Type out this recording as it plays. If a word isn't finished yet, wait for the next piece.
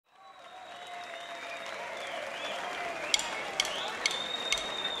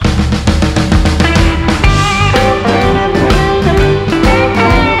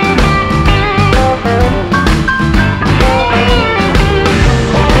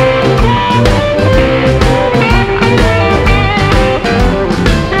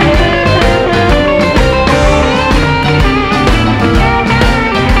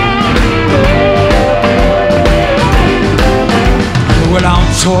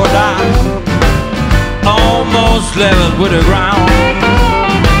tore down, almost level with the ground.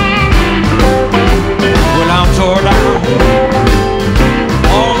 Well, I'm tore down,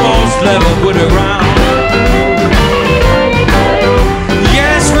 almost level with the ground.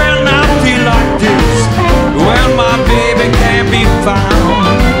 Yes, when I feel like this, when my baby can't be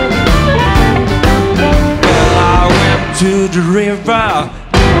found. Well, I went to the river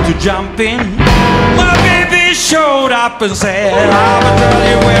to jump in. My baby showed up and said, I'll tell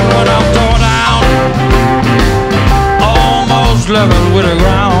you when I'm tore down, almost level with the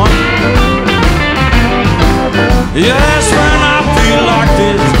ground. Yes, when I feel like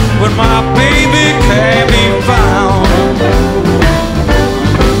this, when my baby can't be found.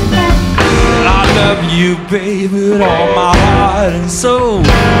 I love you, baby, with all my heart and soul.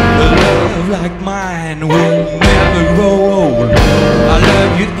 A love like mine will never grow old. I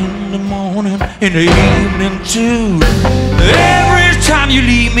love you in the morning, in the evening too. Every time you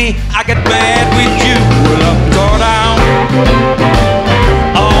leave me, I get mad with you. Well, I'm tore down,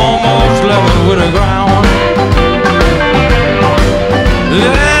 almost level with the ground.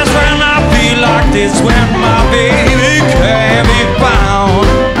 Yes, when I feel like this, when my baby can't be found.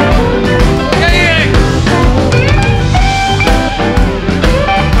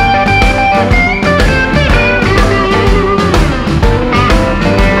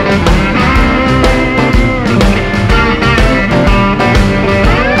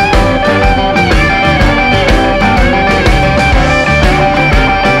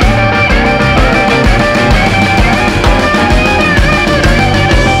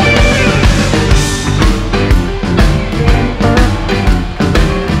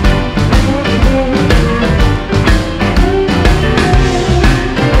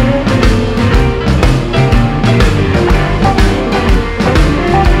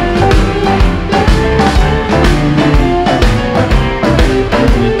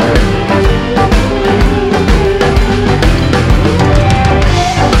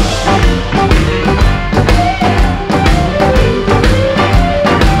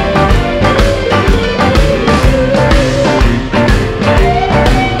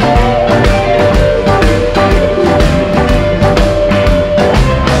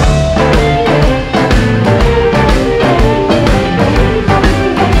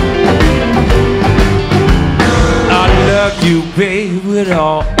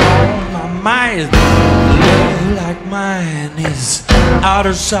 Out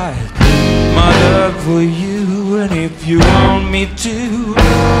of sight, my love for you, and if you want me to,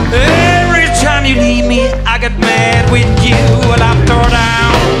 every time you leave me, I get mad with you. Well, I'm tore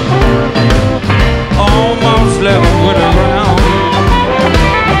down, almost level with the ground.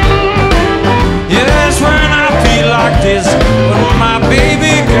 Yes, when I feel like this, when my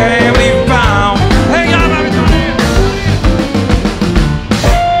baby can't be found. Hey, y'all, let me come here.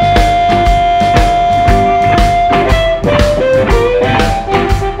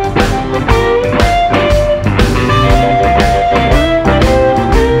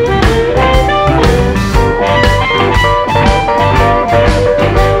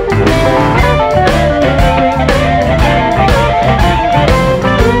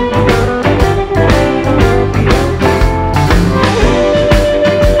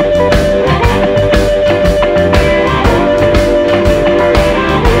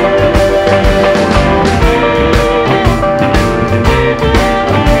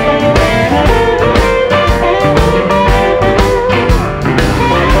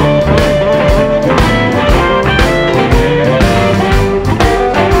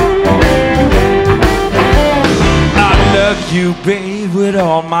 Babe, with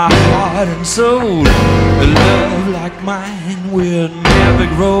all my heart and soul, a love like mine will never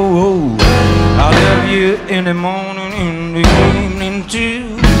grow old. I love you in the morning, in the evening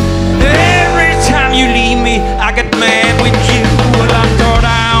too. Every time you leave me, I get mad with you. Well, I'm tore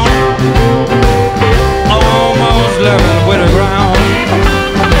down, almost level with the ground.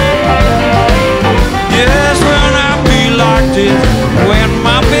 Yes, when I feel like this, when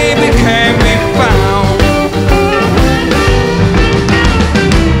my baby can't be found.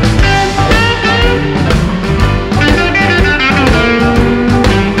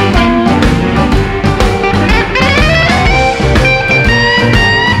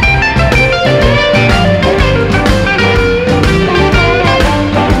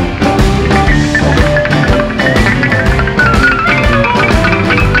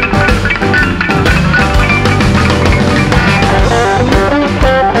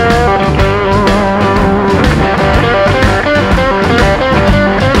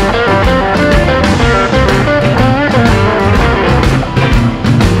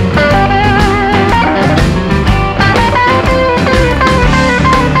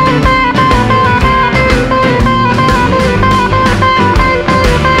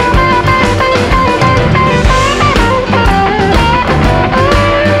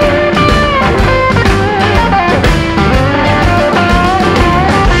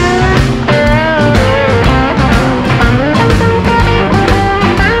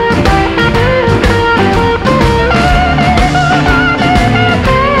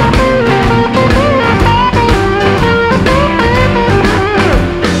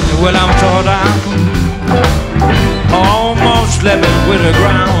 Well, I'm tore down, almost level with the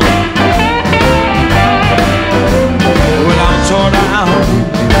ground. Well, I'm tore down,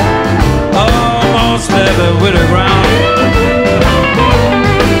 almost level with the ground.